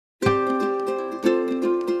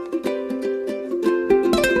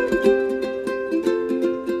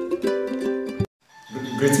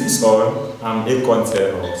Greetings all, I'm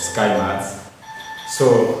conteh of Skymath.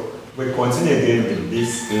 So we continue again with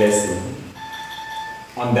this lesson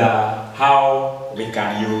under how we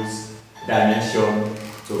can use dimension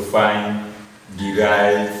to find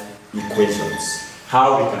derived equations.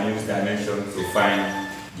 How we can use dimension to find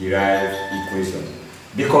derived equation.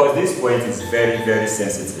 Because this point is very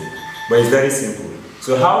sensitive, but it's very simple.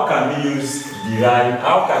 So how can we use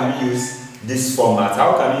this format,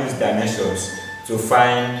 how can we use dimensions to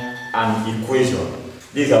find an equation?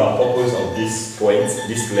 This is our purpose of this point,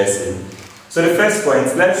 this lesson. So the first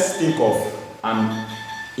point, let's think of an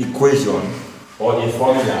equation or a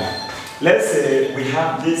formula. Let's say we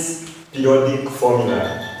have this periodic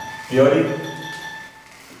formula. The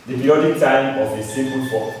periodic time of a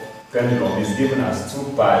simple pendulum is given as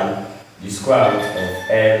 2 pi the square root of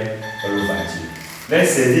L over G.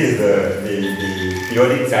 Let's say this is the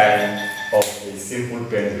periodic time of a simple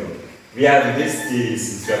pendulum. Where this T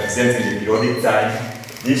is representing the periodic time,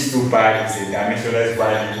 this 2 pi is a dimensionless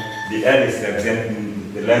value, the L is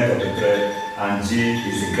representing the length of the thread, and G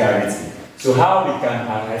is the gravity. So how we can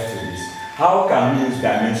arrive to this? How can we use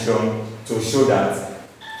dimension to show that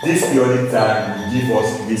this periodic time will give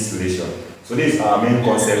us this relation? So this is our main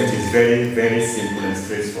concept, which is very simple and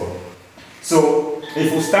straightforward. So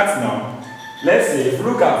if we start now, let's say if we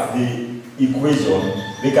look at the equation,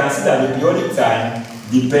 we can see that the periodic time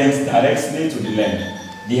depends directly to the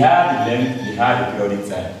length. The higher the length, the higher the periodic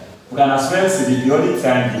time. We can as well see the periodic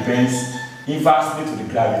time depends inversely to the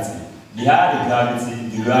gravity. The higher the gravity,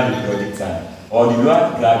 the lower the periodic time. Or the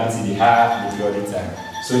lower the gravity, the higher the periodic time.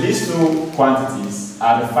 So these two quantities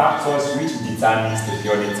are the factors which determines the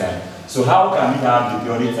periodic time. So how can we have the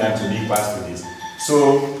periodic time to be equal to this?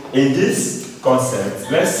 So in this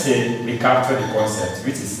concept, let's say we capture the concept,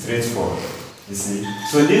 which is straightforward. You see?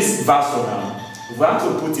 So this version now, if we want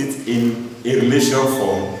to put it in a relation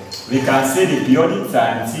form, we can say the periodic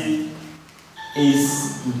time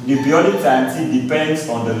T depends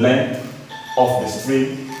on the length of the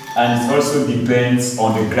string, and it also depends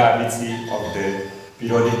on the gravity of the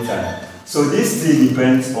periodic time. So this T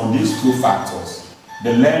depends on these two factors,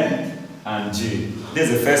 the length and G. This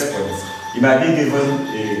is the first point. You might be given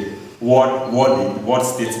a word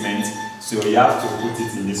statement, so you have to put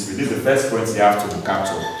it in this way. This is the first point you have to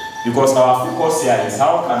capture. Because our focus here is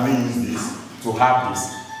how can we use this to have this.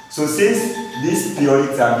 So since this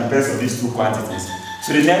periodic time depends on these two quantities,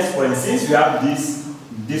 so the next point, since we have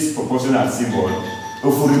this proportional symbol,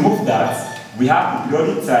 if we remove that, we have the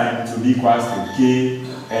periodic time to be equal to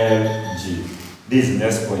KLG. This is the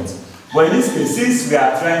next point. But in this case, since we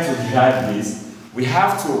are trying to derive this, we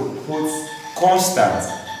have to put constant,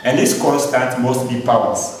 and this constant must be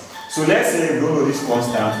powers. So let's say we don't know this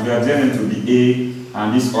constant, we represent it to be A,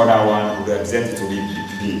 and this other one we represent it to be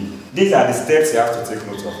B. These are the steps you have to take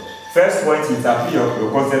note of. First point, you interpret your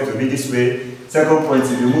concept to be this way. Second point,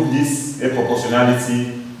 you remove this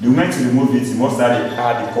proportionality. The moment you remove it, you must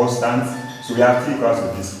add the constant. So we have 3 equals to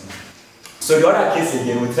this. So the other case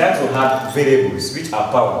again, we try to add variables which are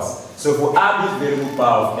powers. So if we add this variable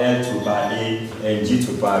power of L to power A and G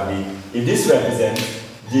to power B, if this represents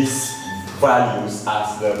these values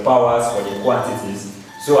as the powers for the quantities,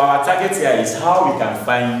 so our target here is how we can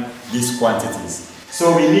find these quantities.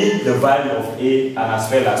 So we need the value of A, and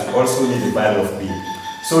as well as we also need the value of B.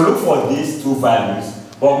 So look for these two values,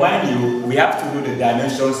 but mind you, we have to know the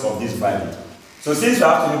dimensions of this value. So since we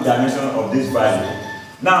have to know the dimension of this value,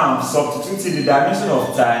 now substituting the dimension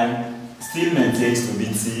of time still maintains to be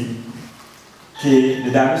T, K,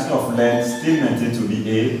 the dimension of length still maintains to be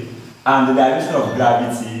A, and the dimension of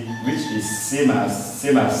gravity, which is same as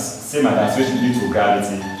acceleration due to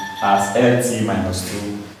gravity, as LT minus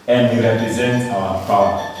 2, and we represent our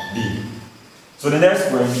power B. So the next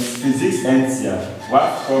point is physics ends here.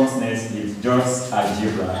 What comes next is just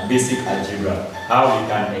algebra, basic algebra, how we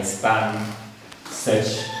can expand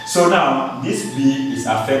such. So now this B is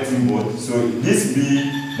affecting both. So this B,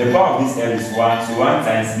 the power of this L is 1, so 1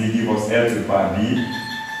 times B gives us L to the power B,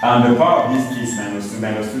 and the power of this T is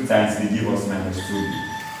minus 2 times B gives us minus 2B.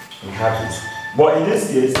 We have it. But in this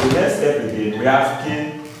case, the next step again, we have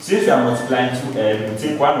K. Since we are multiplying 2L, we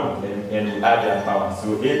take one of them and we add their power.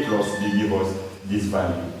 So A plus B gives us this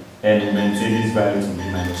value, and we maintain this value to be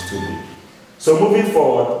minus 2B. So moving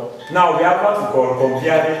forward, now we have what we call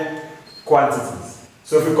comparing quantities.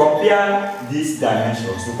 So if we compare these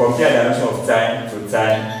dimensions, we compare the dimension of time to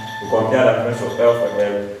time, we compare the dimension of L for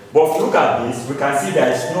L. But if you look at this, we can see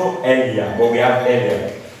there is no L here, but we have L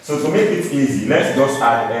here. So to make it easy, let's just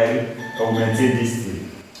add L and maintain this T.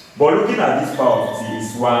 But looking at this power of T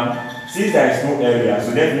is 1. Since there is no area,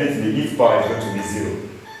 so definitely each power is going to be 0.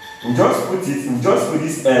 We just put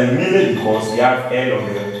this L mainly because we have L on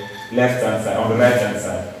the left hand side, on the right hand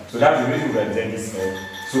side. So that's the reason we represent this L.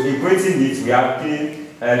 So equating it, we have k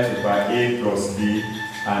L to the power A plus B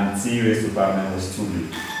and T raised to the power minus 2B.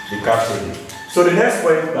 We captured it. So the next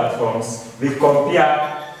point that comes, we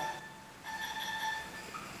compare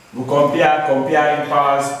comparing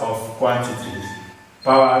powers of quantities.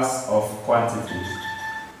 Powers of quantities.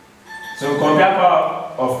 So compare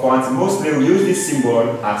power of quantity. Mostly we use this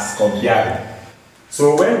symbol as comparing.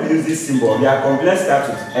 So when we use this symbol, we are comparing start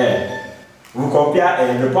with L. We compare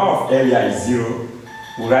L, the power of L here is 0.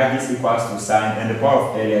 We write this equals to sign, and the power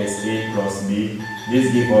of L here is A plus B.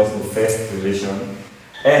 This gives us the first relation.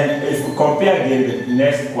 And if we compare again the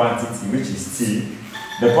next quantity, which is T,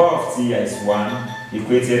 the power of T here is 1,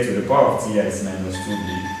 equated to the power of T here is minus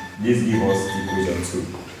 2B. This gives us equation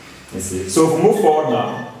 2. You see? So if we move forward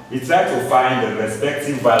now, we try to find the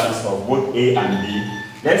respective values of both A and B.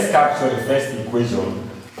 Let's capture the first equation,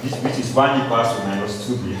 which is 1 equals to minus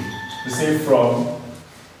 2B. We say from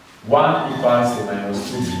 1 equals to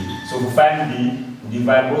minus 2B. So we find B, we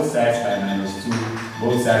divide both sides by minus 2,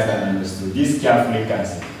 both sides by minus 2. This carefully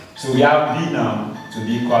cancel. So we have B now to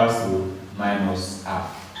be equals to minus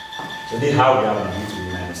half. So this is how we have B to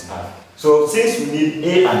be minus half. So since we need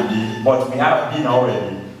A and B, but we have B now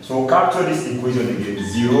already, so we'll capture this equation again.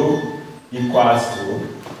 0 equals to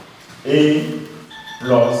A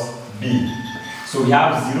plus B. So we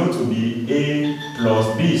have 0 to be A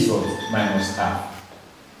plus B, so minus half.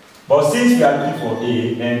 But since we are looking for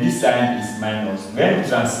A and this sign is minus, when we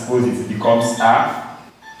transpose it, it becomes half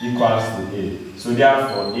equals to A. So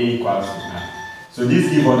therefore A equals to half. So this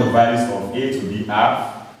gives us the values of A to be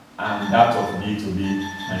half and that of B to be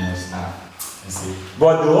minus half. You see?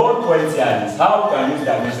 But the whole point here is how we can use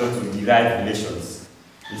dimension to derive relations.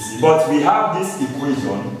 You see? But we have this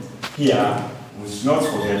equation here, we should not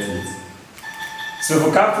forget it. So if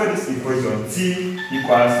we capture this equation, T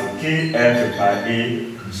equals to K L to the power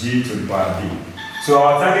A, G to the power B. So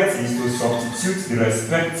our target is to substitute the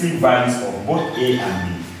respective values of both A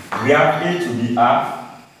and B. We have A to be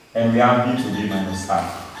half and we have B to be minus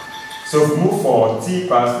half. So if we move forward, T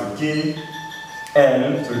equals to K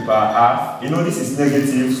L to the power half. You know this is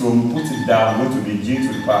negative, so we put it down, going to be G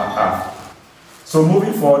to the power half. So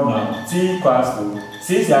moving forward now, T equals to,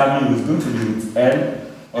 since the value is going to be with L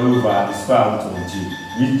all over the square root of G,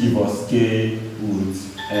 which gives us K root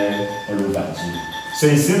L all over G. So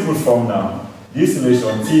in simple form now, this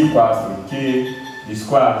relation T equals to K the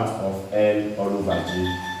square root of L all over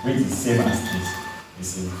G, which is same as this. You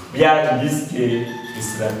see, where in this K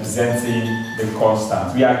is representing the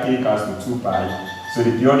constant. Where K equals to 2 pi, so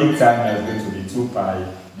the periodic time is going to be 2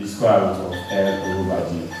 pi the square root of L all over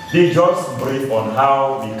G. They just brief on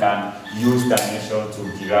how we can use dimension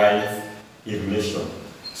to derive a relation.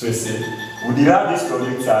 So you see, we derive this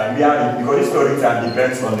periodic time because this periodic time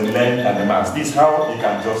depends on the length and the mass. This is how you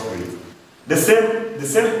can just read. The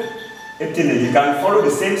same thing, you can follow the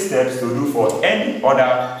same steps to do for any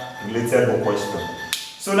other related question.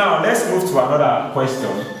 So now let's move to another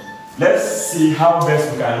question. Let's see how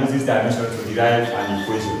best we can use this dimension to derive an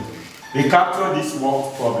equation. We capture this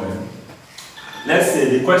worked problem. Let's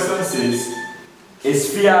say the question says a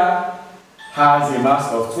sphere has a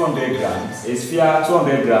mass of 200 grams, a sphere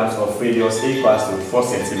 200 grams of radius equals to 4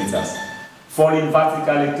 centimeters, falling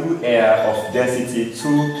vertically through air of density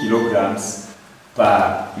 2 kilograms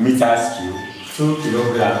per meters cube, 2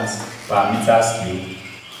 kilograms per meters cube,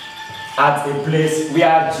 at a place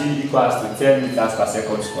where G equals to 10 meters per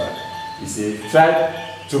second square. You see,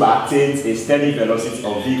 try to attain a steady velocity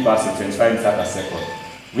of V equals to 25 meters per second.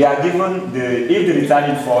 We are given if the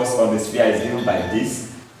returning force on the sphere is given by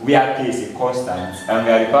this, where K is a constant, and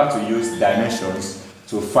we are required to use dimensions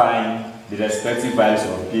to find the respective values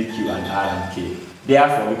of P, Q, and R and K.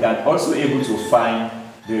 Therefore, we can also able to find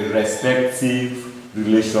the respective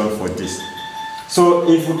relation for this. So,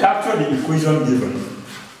 if we capture the equation given,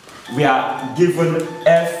 we are given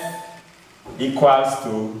F equals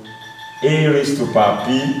to A raised to power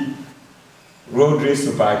P, rho raised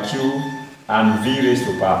to power Q, and V raised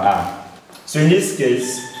to power R. So, in this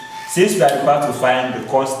case, since we are required to find the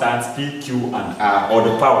constants P, Q, and R, or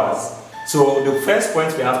the powers, so the first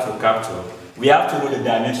point we have to capture, we have to know the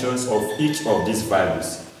dimensions of each of these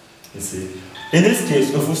values. You see, in this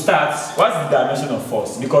case, if we start, what's the dimension of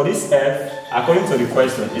force? Because this F, according to the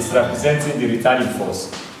question, is representing the returning force,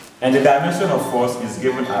 and the dimension of force is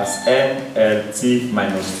given as NLT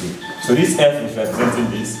minus 2. So this F is representing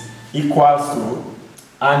this equals to,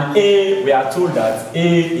 and A, we are told that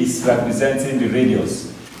A is representing the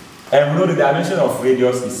radius. And we know the dimension of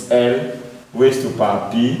radius is L raised to power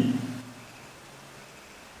P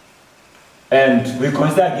And we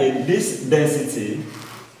consider again this density.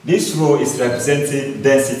 This row is representing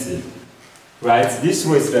density, right? This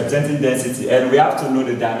row is representing density, and we have to know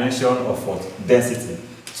the dimension of what? Density.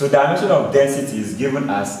 So dimension of density is given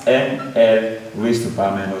as ml raised to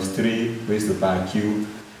power minus 3 raised to power q.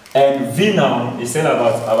 And v now is all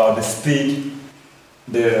about the speed.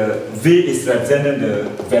 The v is representing the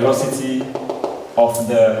velocity of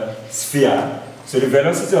the sphere. So the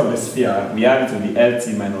velocity of the sphere, we have it to be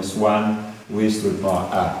lt minus 1 raised to the power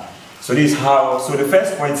r. So this is how, so the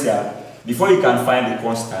first point here, before you can find the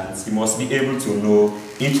constants, you must be able to know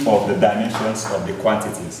each of the dimensions of the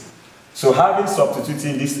quantities. So having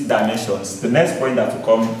substituting these dimensions, the next point that will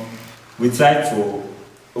come, we try to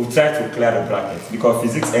clear the bracket, because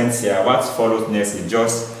physics ends here. What follows next is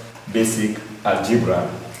just basic algebra.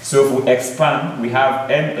 So if we expand, we have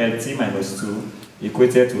mlt minus 2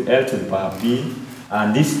 equated to L to the power p,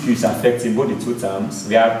 and this q is affecting both the two terms.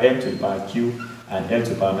 We have m to the power q and L to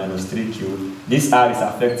the power minus 3q. This r is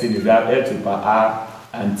affecting, we have L to the power r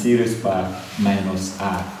and t raised to the power minus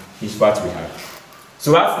r is what we have.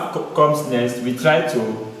 So as it comes next, we try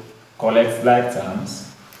to collect like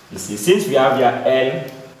terms. You see, since we have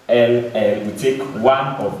here L, we take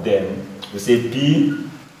one of them, we say p.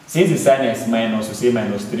 Since the sign is minus, we say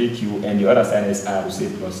minus 3q, and the other sign is r, we say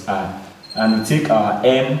plus r. And we take our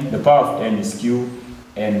m, the power of m is q,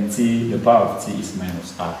 and t, the power of t is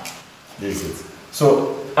minus r. This is it.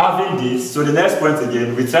 So having this, so the next point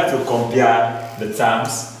again, we try to compare the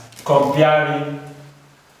terms, comparing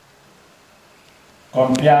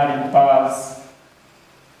powers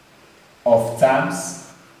of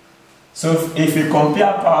terms. So if we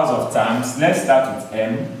compare powers of terms, let's start with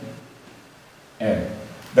m.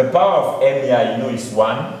 The power of m here, you know, is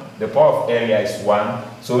 1. The power of L here is 1.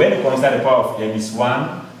 So when you consider the power of m is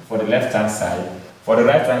 1 for the left hand side, for the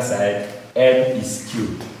right hand side, m is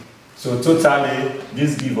cubed. So totally,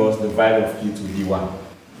 this gives us the value of q to be 1.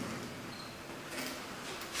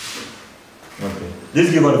 Okay.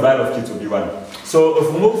 This gives us the value of q to be 1. So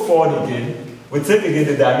if we move forward again, we take again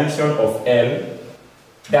the dimension of L.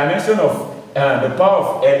 Dimension of the power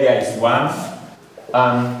of L here is 1,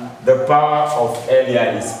 and the power of L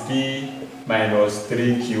here is p minus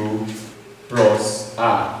 3q plus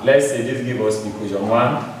r. Let's say this gives us equation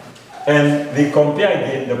 1. And we compare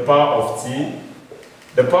again the power of t.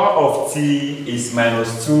 The power of t is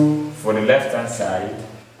minus 2 for the left hand side,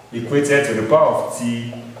 equated to the power of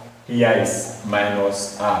t here is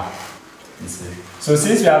minus r. You see. So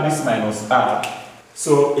since we have this minus r,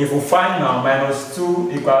 so if we find now minus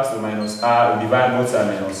 2 equals to minus r, we divide both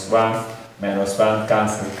sides minus 1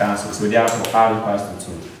 cancel. So therefore r equals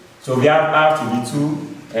to 2. So we have r to be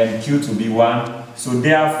 2 and q to be 1. So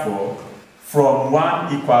therefore, from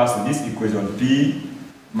 1 equals to this equation p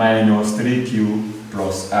minus 3q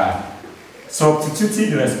plus r.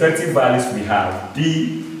 Substituting the respective values we have,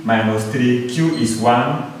 p minus 3, q is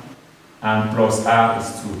 1, and plus r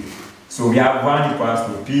is 2. So we have 1 equals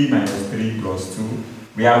to p minus 3 plus 2.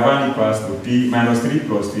 We have 1 equals to p minus 3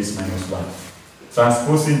 plus 2 is minus 1.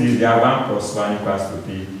 Transposing this, we have 1 plus 1 equals to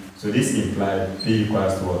p. So this implies p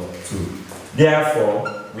equals to what? 2.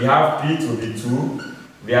 Therefore, we have p to be 2,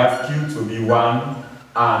 we have q to be 1,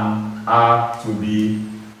 and r to be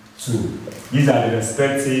 2. These are the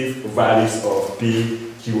respective values of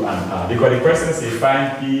p, q, and r. Because the question says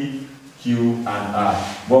find p, q, and r.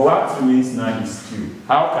 But what remains now is q.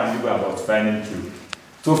 How can we go about finding q?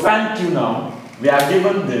 To find q now, we are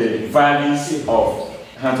given the values of,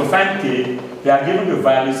 and to find k, we are given the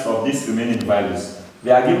values of these remaining values.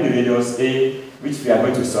 We are given the radius a, which we are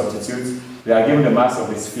going to substitute. We are given the mass of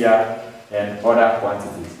the sphere and other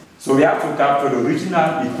quantities. So we have to capture the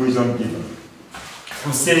original equation given.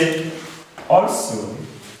 We say also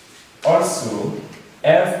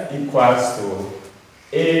f equals to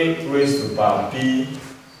a raised to power p,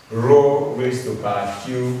 rho raised to power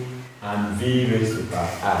q, and v raised to power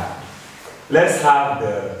r. Let's have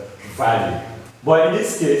the value. But in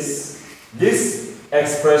this case, this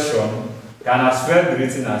expression can as well be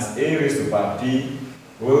written as a raised to power p,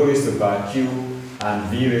 rho raised to power q, and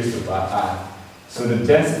v raised to power r. So the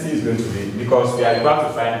density is going to be, because we are about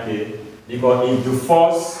to find k, because if the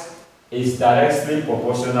force is directly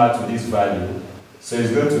proportional to this value, so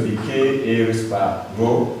it's going to be k a raised to power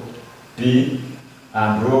rho, p,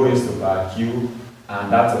 and rho raised to power q,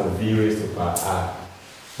 and that of v raised to power r.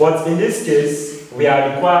 But in this case, we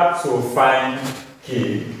are required to find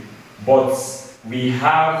k, but we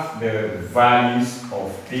have the values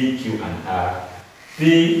of p, q, and r.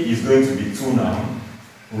 P is going to be 2 now,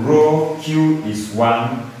 rho q is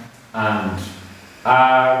 1, and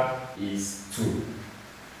r is 2.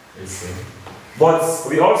 Let's see. But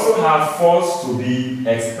we also have force to be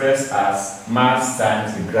expressed as mass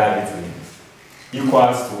times the gravity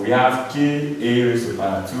equals to, we have k a raised to the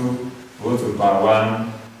power 2 rho to the power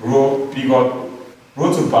 1 rho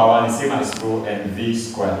to the power 1 is same as rho and v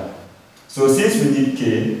squared. So since we need k,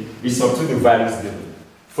 we substitute the values given.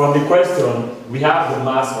 From the question, we have the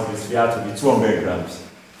mass of the sphere to be 200 grams.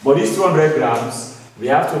 But these 200 grams, we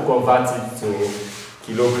have to convert it to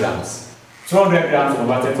kilograms. 200 grams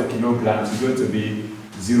converted to kilograms is going to be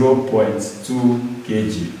 0.2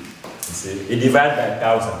 kg. It divides by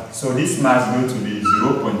 1,000. So this mass is going to be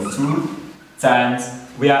 0.2 times.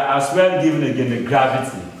 We are as well given again the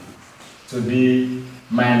gravity to be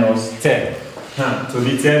minus 10. So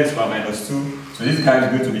the 10 is for minus 2. So this guy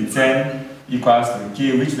is going to be 10 equals to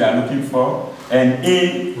k, which we are looking for. And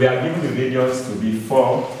a, we are given the radius to be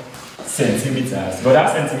 4 centimeters. But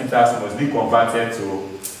that centimeters must be converted to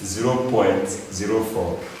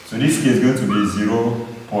 0.04. So this case is going to be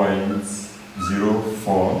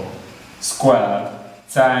 0.04 squared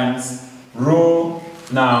times rho.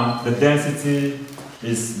 Now the density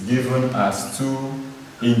is given as 2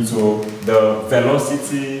 into the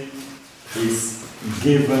velocity is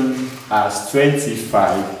given as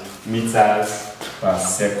 25 meters per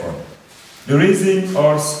second. The reason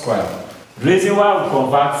all square. The reason why we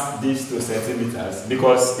convert this to centimeters,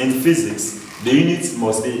 because in physics the units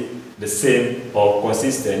must be the same or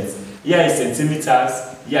consistent. Here is centimeters,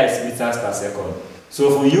 here is meters per second.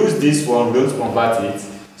 So if we use this one, we don't convert it.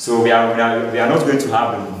 So we are not going to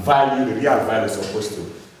have the value, the real value supposed to.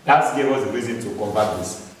 That gave us the reason to convert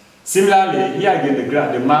this. Similarly, here again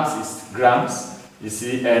the mass is grams, you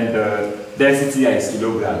see, and the density here is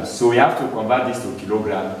kilograms. So we have to convert this to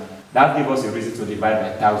kilogram. That gives us a reason to divide by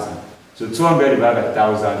 1,000. So 200 divided by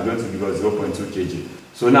 1,000 is going to give us 0.2 kg.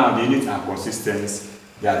 So now the units are consistent,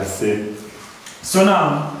 they are the same. So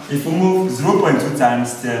now, if we move 0.2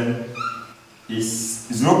 times 10 is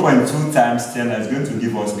 0.2 times 10 is going to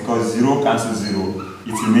give us, because 0 cancels 0,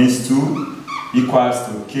 it remains 2 equals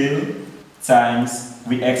to k times,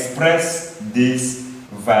 we express this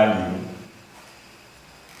value.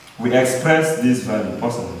 We express this value,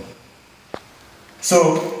 possible.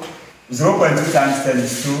 So 0.2 times 10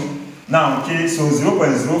 is 2. Now, okay, so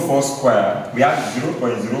 0.04 square, we have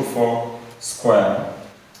 0.04 square.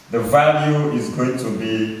 The value is going to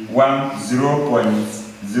be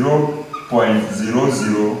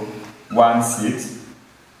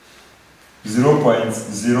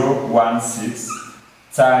 0.016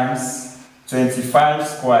 times 25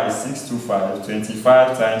 square is 625.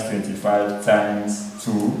 25 times 25 times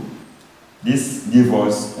 2. This gives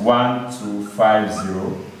us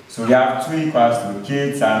 1250. So we have 2 equals to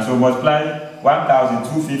k times. So multiply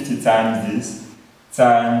 1,250 times this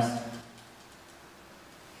times.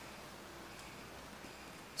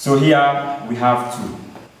 So here we have 2.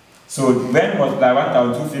 So when multiply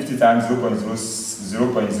 1,250 times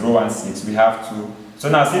 0.016, we have 2. So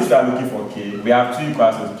now since we are looking for k, we have 2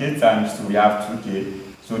 equals to k times 2, we have 2k.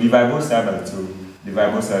 So divide both sides by 2,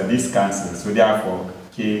 divide both sides, this cancels. So therefore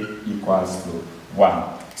k equals to 1.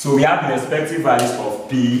 So we have the respective values of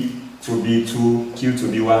p to be 2, q to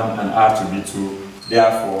be 1, and r to be 2.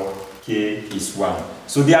 Therefore k is 1.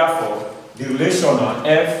 So therefore the relation on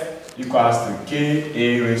f equals to k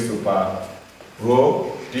a raised to power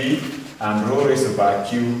rho p and rho raised to power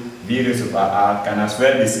q v raised to power r can as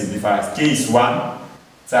well be simplified as k is 1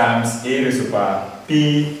 times a raised to power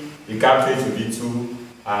p, we calculate to be 2,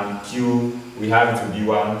 and q, we have it to be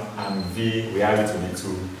 1, and v, we have it to be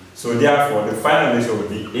 2. So therefore, the final ratio will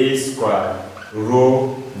be a squared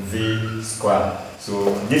rho v squared.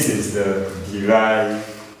 So this is the derived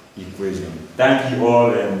equation. Thank you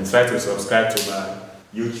all, and try to subscribe to my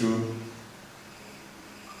YouTube